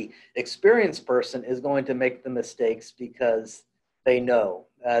 The experienced person is going to make the mistakes because they know.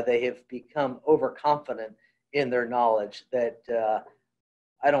 They have become overconfident in their knowledge that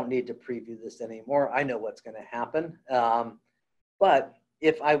I don't need to preview this anymore. I know what's going to happen. But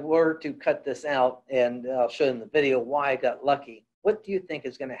if I were to cut this out, and I'll show in the video why I got lucky, what do you think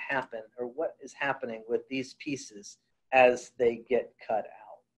is going to happen, or what is happening with these pieces as they get cut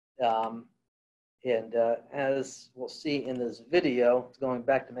out? As we'll see in this video, it's going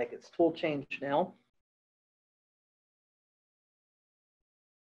back to make its tool change now.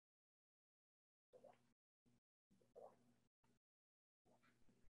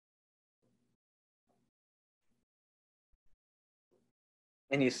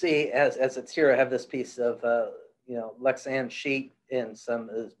 And you see, as it's here, I have this piece of Lexan sheet and some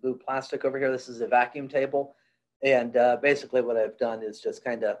of this blue plastic over here. This is a vacuum table, and basically what I've done is just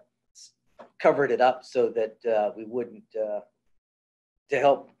kind of covered it up so that we wouldn't, to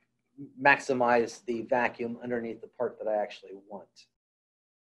help maximize the vacuum underneath the part that I actually want.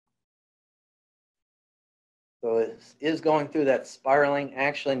 So it is going through that spiraling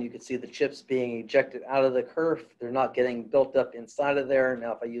action. You can see the chips being ejected out of the kerf. They're not getting built up inside of there.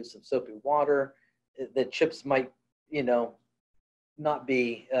 Now, if I use some soapy water, the chips might, not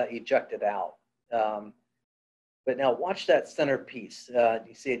be ejected out. But now watch that center piece.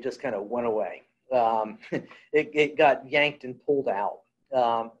 You see it just kind of went away. It got yanked and pulled out.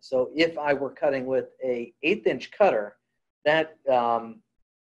 So if I were cutting with a 1/8" cutter, that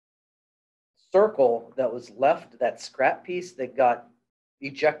circle that was left, that scrap piece that got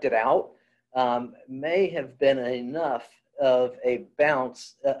ejected out, may have been enough of a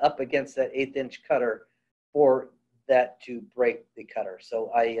bounce up against that 1/8" cutter for that to break the cutter.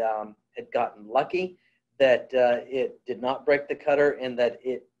 So I had gotten lucky that it did not break the cutter and that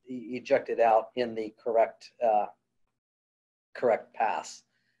it ejected out in the correct pass.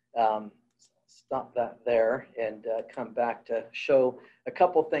 Stop that there and come back to show a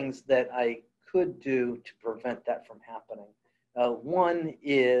couple things that I could do to prevent that from happening. One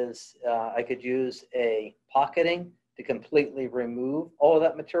is I could use a pocketing to completely remove all of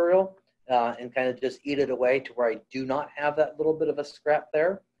that material and kind of just eat it away to where I do not have that little bit of a scrap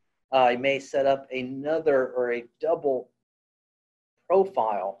there. I may set up another or a double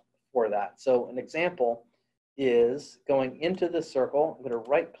profile for that. So an example is going into the circle. I'm going to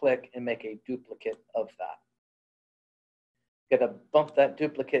right click and make a duplicate of that. Going to bump that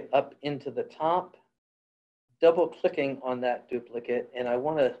duplicate up into the top, double clicking on that duplicate, and I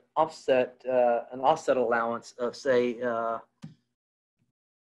want to offset an offset allowance of, say, let's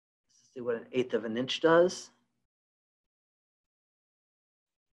see what 1/8 inch does.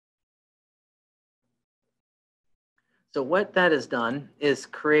 So what that has done is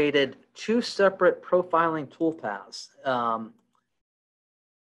created two separate profiling toolpaths. And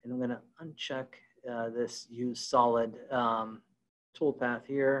I'm going to uncheck this use solid toolpath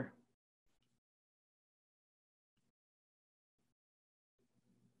here.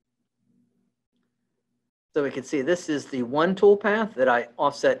 So we can see this is the one toolpath that I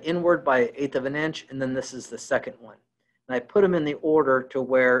offset inward by 1/8 inch, and then this is the second one. And I put them in the order to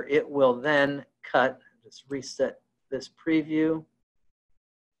where it will then cut. Just reset this preview.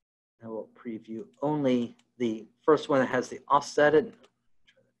 I will preview only the first one that has the offsetted.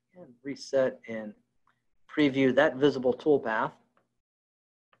 And reset and preview that visible toolpath.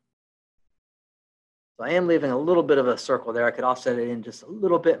 So I am leaving a little bit of a circle there. I could offset it in just a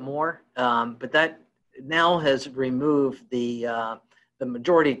little bit more, but that now has removed the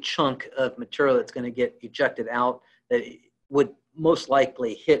majority chunk of material that's going to get ejected out that would most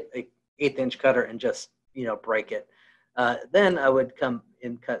likely hit a 1/8 cutter and just break it. Then I would come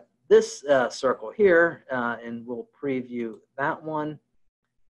and cut this circle here, and we'll preview that one.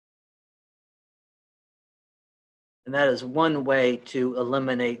 And that is one way to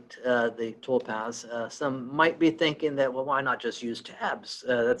eliminate the toolpaths. Some might be thinking that, well, why not just use tabs?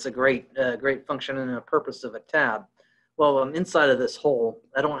 That's a great function and a purpose of a tab. Well, inside of this hole,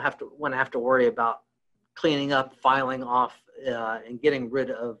 I don't want to worry about cleaning up, filing off, and getting rid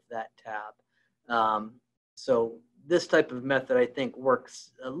of that tab. So this type of method, I think,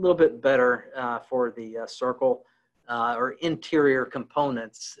 works a little bit better for the circle or interior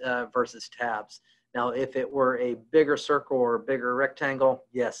components versus tabs. Now, if it were a bigger circle or a bigger rectangle,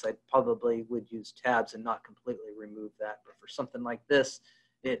 yes, I probably would use tabs and not completely remove that. But for something like this,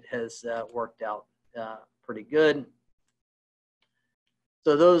 it has worked out pretty good.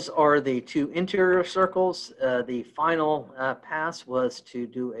 So those are the two interior circles. The final pass was to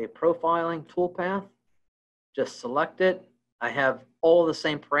do a profiling toolpath. Just select it. I have all the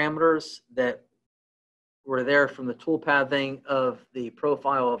same parameters that were there from the toolpathing of the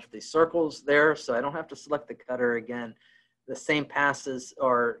profile of the circles there, so I don't have to select the cutter again. The same passes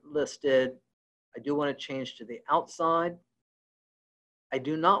are listed. I do want to change to the outside. I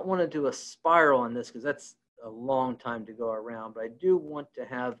do not want to do a spiral on this because that's a long time to go around, but I do want to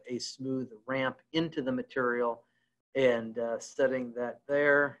have a smooth ramp into the material, and setting that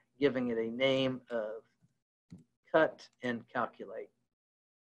there, giving it a name of cut and calculate.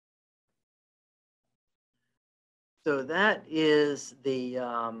 So that is the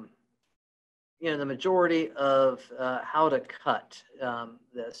the majority of how to cut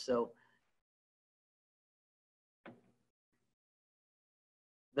this. So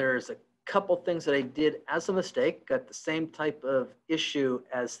there's a couple things that I did as a mistake, got the same type of issue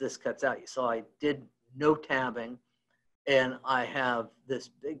as this cuts out. You saw I did no tabbing, and I have this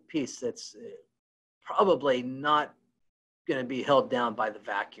big piece that's probably not going to be held down by the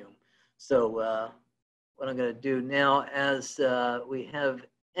vacuum. So what I'm going to do now, as we have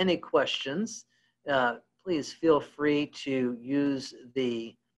any questions, please feel free to use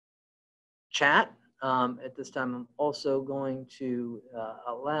the chat. At this time, I'm also going to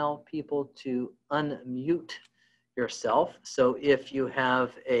allow people to unmute yourself. So if you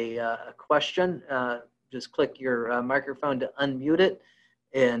have a question, just click your microphone to unmute it.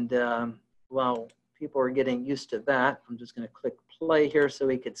 And while people are getting used to that, I'm just going to click play here so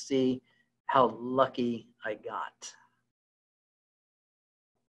we could see how lucky I got.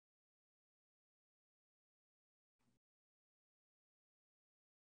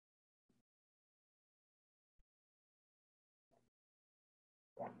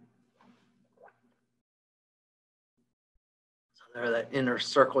 There, that inner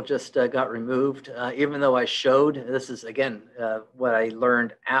circle just got removed. Even though I showed, this is again what I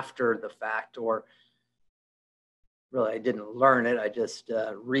learned after the fact, or really I didn't learn it, I just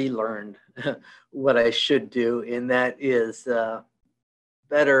relearned what I should do, and that is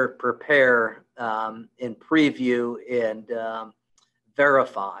better prepare and preview and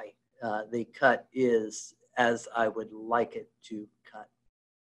verify the cut is as I would like it to cut.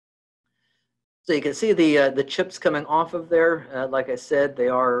 So you can see the chips coming off of there. Like I said, they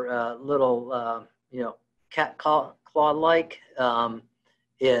are little, cat claw-like,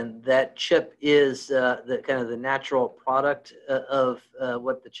 and that chip is the kind of the natural product of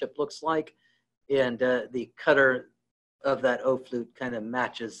what the chip looks like, and the cutter of that O-flute kind of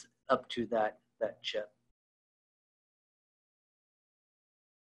matches up to that chip.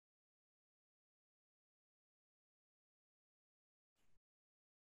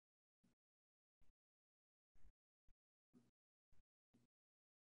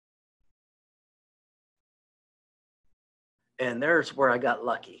 And there's where I got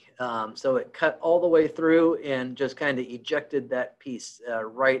lucky. So it cut all the way through and just kind of ejected that piece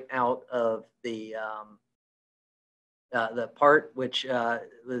right out of the part, which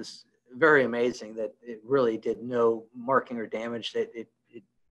was very amazing that it really did no marking or damage. That it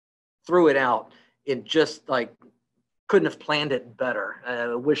threw it out. It just like couldn't have planned it better.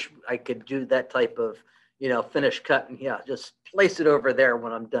 I wish I could do that type of finish cut and just place it over there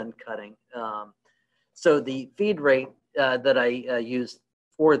when I'm done cutting. So the feed rate that I used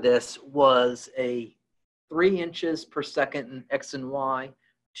for this was a 3 inches per second in X and Y,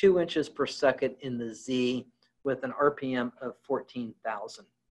 2 inches per second in the Z, with an RPM of 14,000.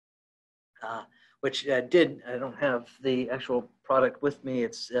 Which I don't have the actual product with me.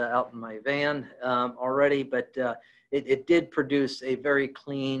 It's out in my van already, but it did produce a very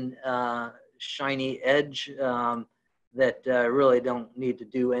clean, shiny edge that really don't need to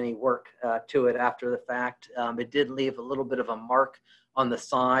do any work to it after the fact. It did leave a little bit of a mark on the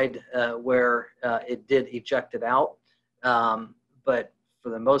side where it did eject it out. But for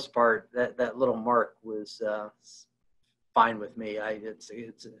the most part, that little mark was fine with me.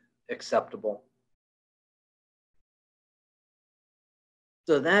 It's acceptable.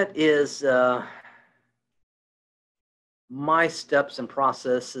 So that is my steps and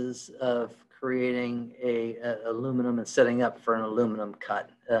processes of creating a aluminum and setting up for an aluminum cut.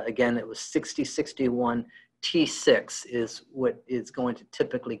 Again, it was 6061 T6 is what is going to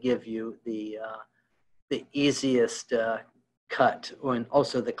typically give you the easiest cut and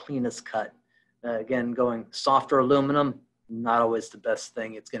also the cleanest cut. Again, going softer aluminum, not always the best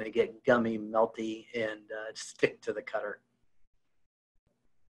thing. It's going to get gummy, melty, and stick to the cutter.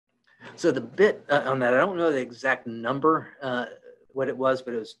 So the bit on that, I don't know the exact number, what it was,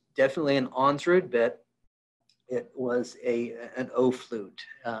 but it was definitely an Onsrud bit. It was an O-flute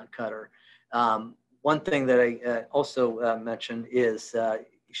cutter. One thing that I also mentioned is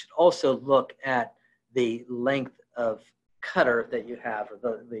you should also look at the length of cutter that you have,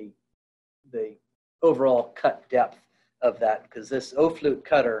 or the overall cut depth of that, because this O-flute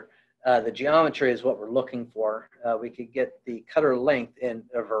cutter, the geometry is what we're looking for. We could get the cutter length in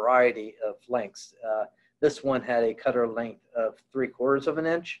a variety of lengths. This one had a cutter length of 3/4 of an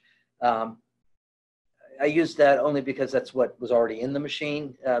inch. I used that only because that's what was already in the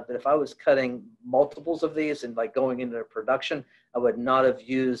machine. But if I was cutting multiples of these and like going into production, I would not have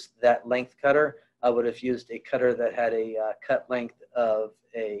used that length cutter. I would have used a cutter that had a cut length of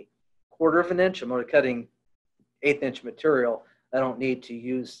a 1/4 of an inch. I'm only cutting 1/8 inch material. I don't need to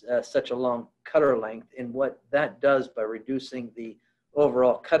use such a long cutter length. And what that does by reducing the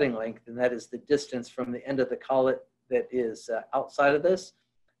overall cutting length, and that is the distance from the end of the collet that is outside of this,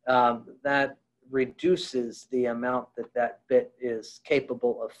 that reduces the amount that that bit is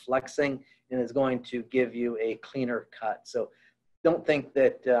capable of flexing and is going to give you a cleaner cut. So don't think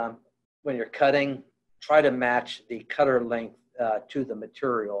that when you're cutting, try to match the cutter length to the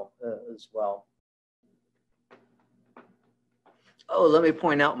material as well. Oh, let me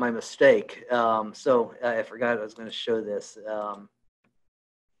point out my mistake. So I forgot I was going to show this.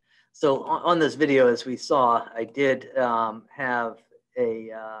 So on this video, as we saw, I did have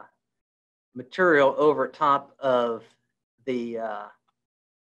a material over top of the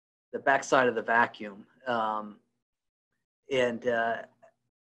backside of the vacuum, and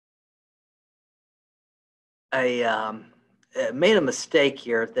I made a mistake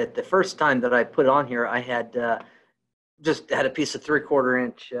here. That the first time that I put on here, I had just had a piece of 3/4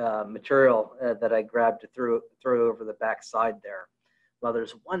 inch material that I grabbed to throw over the backside there. Well,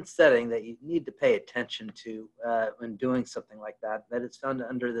 there's one setting that you need to pay attention to when doing something like that. That is found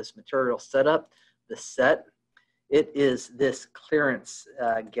under this material setup, the set. It is this clearance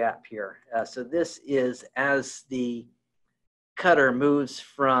gap here. So this is as the cutter moves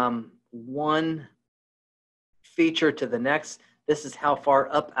from one feature to the next, this is how far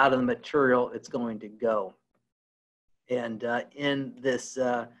up out of the material it's going to go. And in this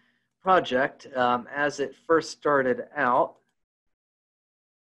project, as it first started out,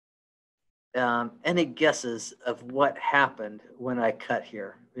 any guesses of what happened when I cut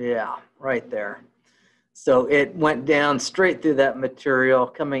here? Yeah, right there. So it went down straight through that material,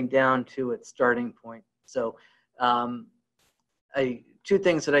 coming down to its starting point. So two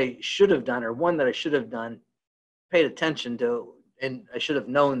things that I should have done, or one that I should have done, paid attention to, and I should have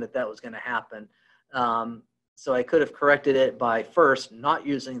known that that was going to happen. So I could have corrected it by first not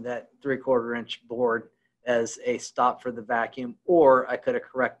using that 3/4 inch board as a stop for the vacuum, or I could have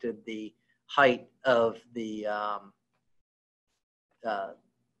corrected the height of the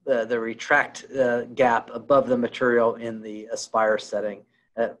retract gap above the material in the aspire setting.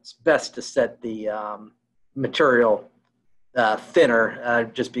 It's best to set the material thinner,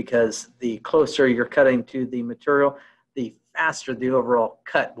 just because the closer you're cutting to the material, the faster the overall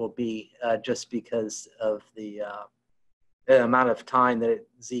cut will be, just because of the amount of time that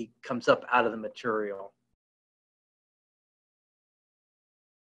Z comes up out of the material.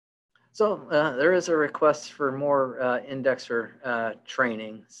 So there is a request for more indexer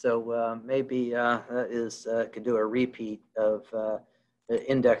training. So maybe could do a repeat of the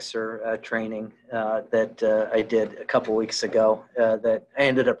indexer training that I did a couple weeks ago. That I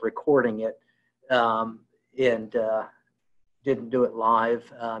ended up recording it and didn't do it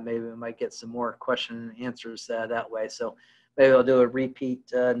live. Maybe we might get some more question and answers that way. So maybe I'll do a repeat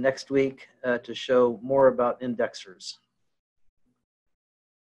next week to show more about indexers.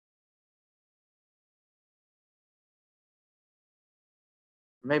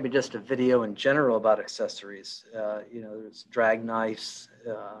 Maybe just a video in general about accessories. You know, there's drag knives,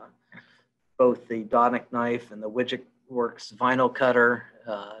 both the Donic knife and the Widget Works vinyl cutter,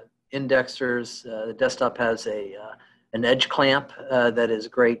 indexers. The desktop has an edge clamp that is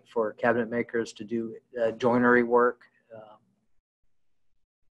great for cabinet makers to do joinery work.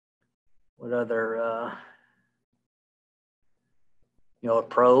 What other, you know, a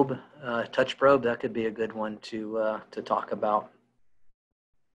probe, touch probe, that could be a good one to talk about.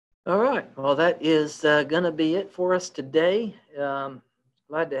 All right, well, that is going to be it for us today.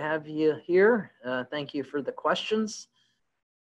 Glad to have you here. Thank you for the questions.